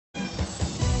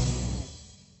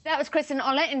That was Chris and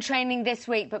Ola in training this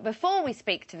week, but before we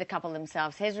speak to the couple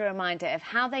themselves, here's a reminder of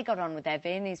how they got on with their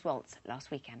Viennese waltz last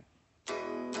weekend.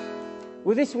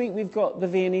 Well, this week we've got the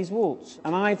Viennese waltz,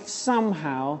 and I've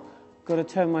somehow got to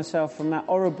turn myself from that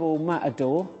horrible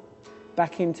matador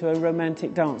back into a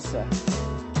romantic dancer.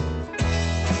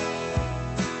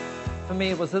 For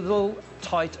me, it was a little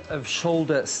tight of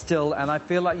shoulder still, and I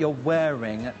feel like you're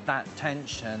wearing that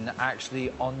tension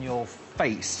actually on your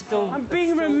face. I'm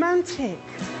being romantic.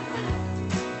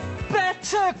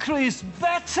 Better, Chris,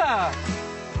 better!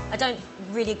 I don't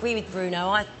really agree with Bruno.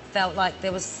 I felt like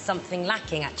there was something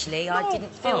lacking, actually. I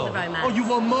didn't feel the romance. Oh, you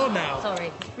want more now?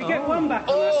 Sorry. We get one back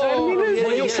on that side and we lose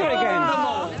it. You'll try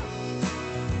again.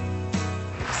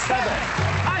 7, 8.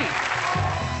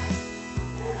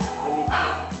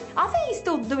 I think he's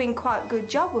still doing quite a good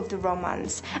job with the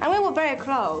romance. And we were very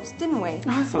close, didn't we?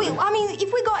 I mean,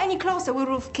 if we got any closer, we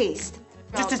would have kissed.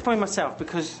 Just disappoint myself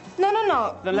because... No.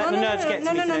 The nerves get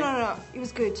to me today. No. It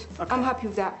was good. Okay. I'm happy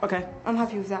with that. Okay. I'm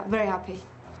happy with that. Very happy.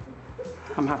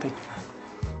 I'm happy.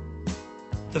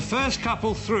 The first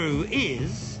couple through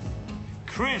is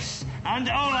Chris and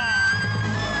Ola.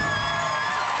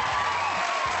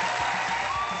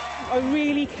 I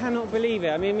really cannot believe it.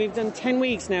 I mean, we've done 10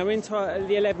 weeks now. We're into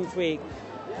the 11th week.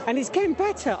 And it's getting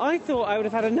better. I thought I would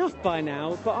have had enough by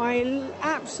now, but I'm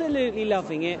absolutely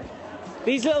loving it.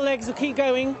 These little legs will keep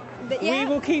going. Yeah. We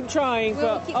will keep trying,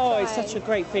 but keep trying. It's trying. such a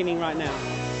great feeling right now.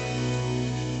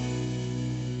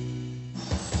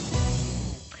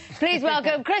 Please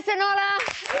welcome Chris and Ola.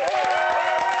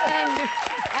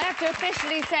 I have to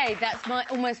officially say that's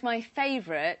almost my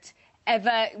favourite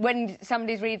ever when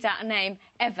somebody reads out a name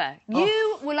ever.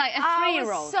 You were like a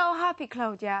 3-year-old. I was so happy,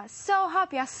 Claudia. So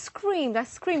happy. I screamed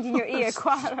in your ear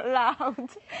quite loud.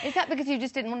 Is that because you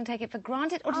just didn't want to take it for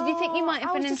granted, or did you think you might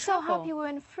have been in trouble? I was just so happy we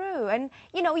went through, and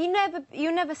you know,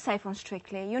 you're never safe on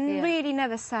Strictly. You're really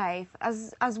never safe,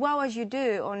 as well as you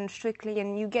do on Strictly,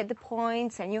 and you get the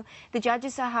points, and the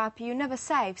judges are happy. You're never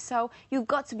safe, so you've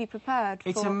got to be prepared.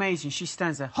 It's amazing. She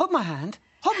stands there. Hold my hand.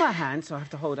 Hold my hand. So I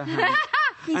have to hold her hand.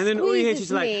 And then all you hear,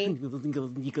 she's like...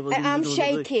 I'm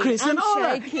shaking. Chris and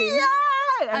Ola. Yeah!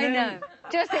 I know.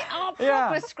 Just the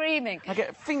proper screaming. I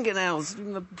get fingernails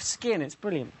in the skin. It's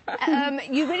brilliant.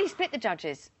 You really split the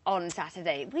judges on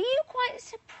Saturday. Were you quite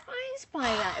surprised by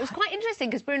that? It was quite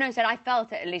interesting because Bruno said, I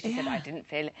felt it. Alicia said, I didn't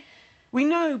feel it. We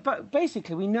know, but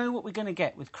basically we know what we're going to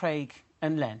get with Craig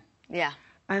and Len. Yeah.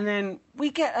 And then we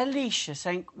get Alicia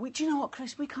saying, do you know what,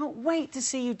 Chris, we can't wait to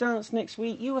see you dance next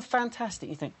week. You were fantastic.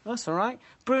 You think, that's all right.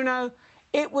 Bruno,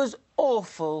 it was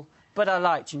awful, but I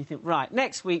liked you. And you think, right,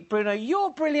 next week, Bruno,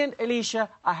 you're brilliant. Alicia,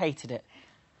 I hated it.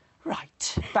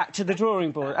 Right, back to the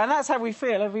drawing board. And that's how we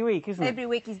feel every week, isn't it? Every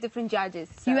week is different judges.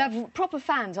 So. You have proper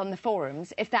fans on the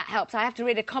forums, if that helps. I have to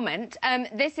read a comment.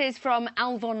 This is from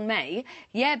Alvon May.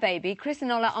 Yeah, baby, Chris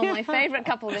and Ola are my favourite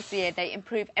couple this year. They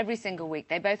improve every single week.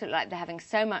 They both look like they're having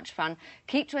so much fun.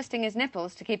 Keep twisting his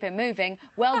nipples to keep him moving.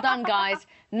 Well done, guys.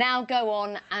 Now go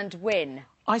on and win.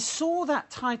 I saw that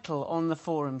title on the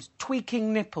forums,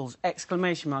 Tweaking Nipples, ! And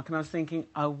I was thinking,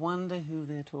 I wonder who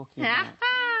they're talking about.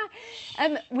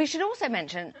 We should also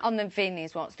mention on the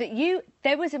Viennese waltz that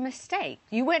there was a mistake.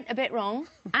 You went a bit wrong,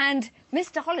 and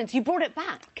Mr. Hollins, you brought it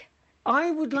back. I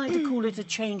would like to call it a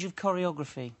change of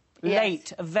choreography. Yes.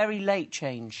 Late, a very late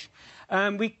change.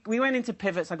 We went into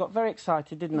pivots. I got very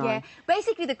excited, didn't I? Yeah.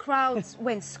 Basically, the crowds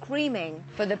went screaming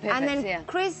for the pivots. And then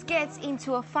Chris gets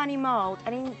into a funny mode,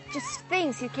 and he just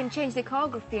thinks he can change the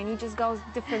choreography, and he just goes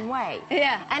a different way.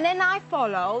 Yeah. And then I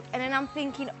followed, and then I'm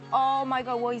thinking, oh my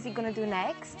God, what is he gonna do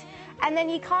next? And then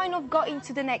he kind of got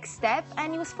into the next step,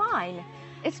 and he was fine.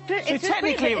 So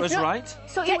technically it was right.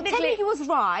 So technically he was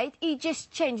right. He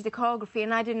just changed the choreography,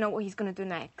 and I didn't know what he's going to do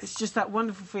next. It's just that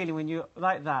wonderful feeling when you're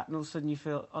like that, and all of a sudden you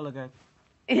feel Ola go.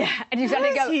 Yeah, and you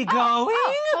suddenly go. Where's he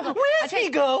going? Where's he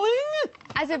going?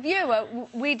 As a viewer,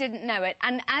 we didn't know it,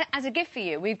 and as a gift for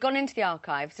you, we've gone into the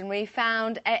archives and we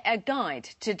found a guide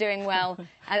to doing well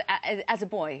as a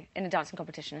boy in a dancing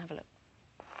competition. Have a look.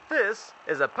 This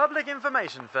is a public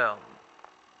information film.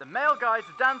 The Male Guide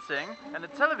to Dancing and a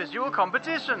televisual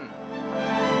competition.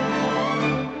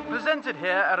 Presented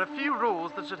here are a few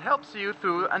rules that should help see you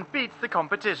through and beat the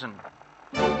competition.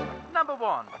 Number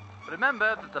 1.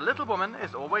 Remember that the little woman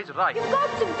is always right. You've got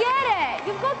to get it!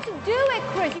 You've got to do it,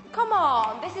 Chris! Come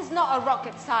on, this is not a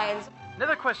rocket science.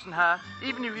 Never question her,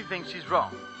 even if you think she's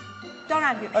wrong. Don't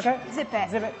argue. Okay. Zip it.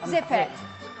 Zip it. Zip it.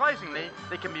 Surprisingly,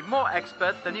 they can be more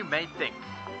expert than you may think.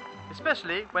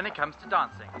 Especially when it comes to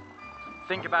dancing.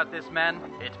 Think about this, men.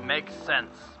 It makes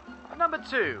sense. Number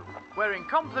 2. Wearing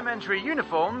complementary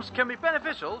uniforms can be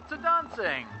beneficial to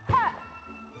dancing.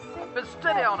 But But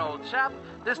steady on, old chap.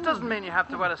 This doesn't mean you have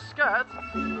to wear a skirt.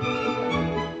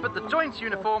 But the joint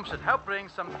uniform should help bring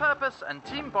some purpose and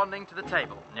team bonding to the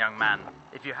table, young man.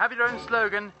 If you have your own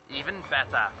slogan, even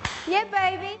better. Yeah,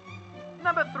 baby.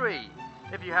 Number 3.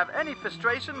 If you have any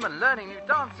frustration when learning new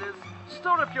dances,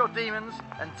 store up your demons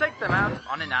and take them out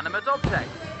on inanimate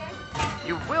objects.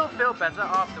 You will feel better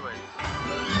afterwards.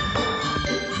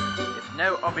 If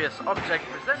no obvious object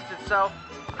presents itself,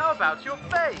 how about your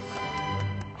face?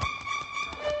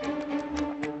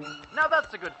 Now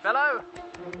that's a good fellow.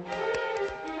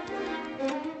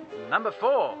 Number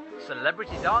 4,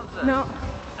 celebrity dancer. No.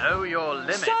 Know your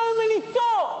limits. So many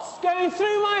thoughts going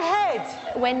through my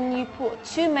head. When you put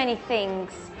too many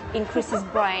things in Chris's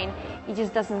brain, it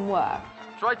just doesn't work.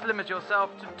 Try to limit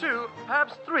yourself to 2,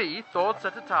 perhaps 3 thoughts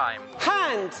at a time.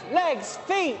 Hands, legs,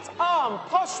 feet, arm,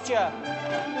 posture.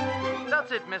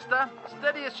 That's it, mister.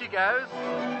 Steady as she goes.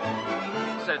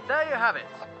 So there you have it.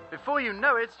 Before you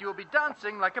know it, you'll be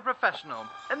dancing like a professional.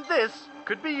 And this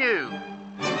could be you.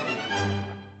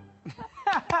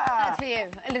 That's for you,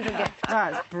 a little gift.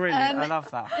 That's brilliant. I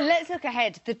love that. Let's look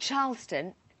ahead. The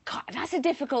Charleston. God, that's a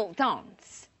difficult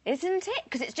dance, isn't it?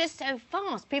 Because it's just so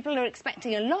fast. People are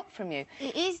expecting a lot from you.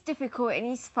 It is difficult and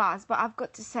it's fast, but I've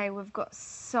got to say we've got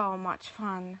so much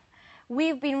fun.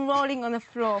 We've been rolling on the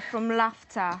floor from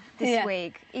laughter this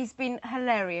week. It's been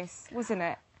hilarious, wasn't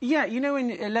it? Yeah, you know, in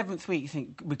the 11th week, you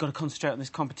think, we've got to concentrate on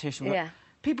this competition. Yeah.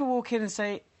 People walk in and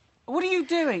say, what are you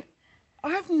doing? I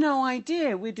have no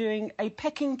idea. We're doing a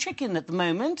pecking chicken at the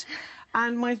moment,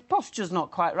 and my posture's not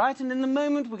quite right, and in the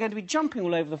moment we're going to be jumping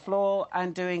all over the floor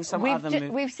and doing some other move.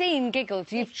 We've seen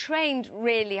Giggles. You've trained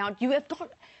really hard. You have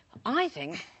got, I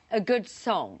think, a good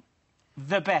song.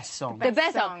 The best song. The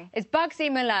best song. It's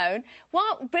Bugsy Malone.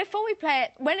 Well, before we play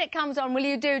it, when it comes on, will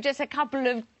you do just a couple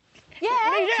of... Yeah.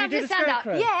 No, you don't have do to the stand up.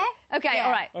 scarecrow? Yeah. OK, Yeah.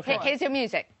 all right. Okay. Here's your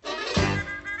music.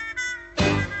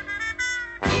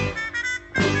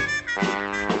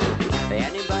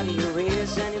 Anybody who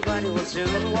is, anybody will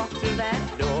soon walk through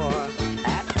that door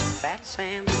at Fat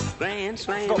Sam's Grand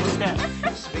Slam.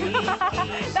 That's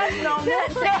not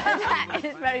That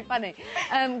is very funny.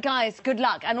 Guys, good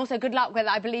luck. And also good luck with,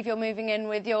 I believe you're moving in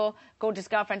with your gorgeous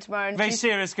girlfriend tomorrow. And Very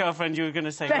serious girlfriend, you were going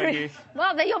to say, weren't you?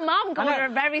 Well, they're your mum called her a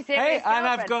very serious Hey, girlfriend. and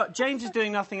I've got... James is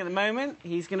doing nothing at the moment.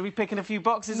 He's going to be picking a few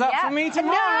boxes up for me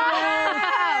tomorrow.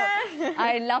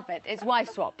 I love it. It's wife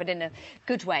swap, but in a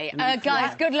good way.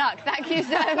 Guys, good luck. Thank you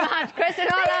so much. Chris and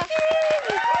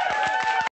Ola.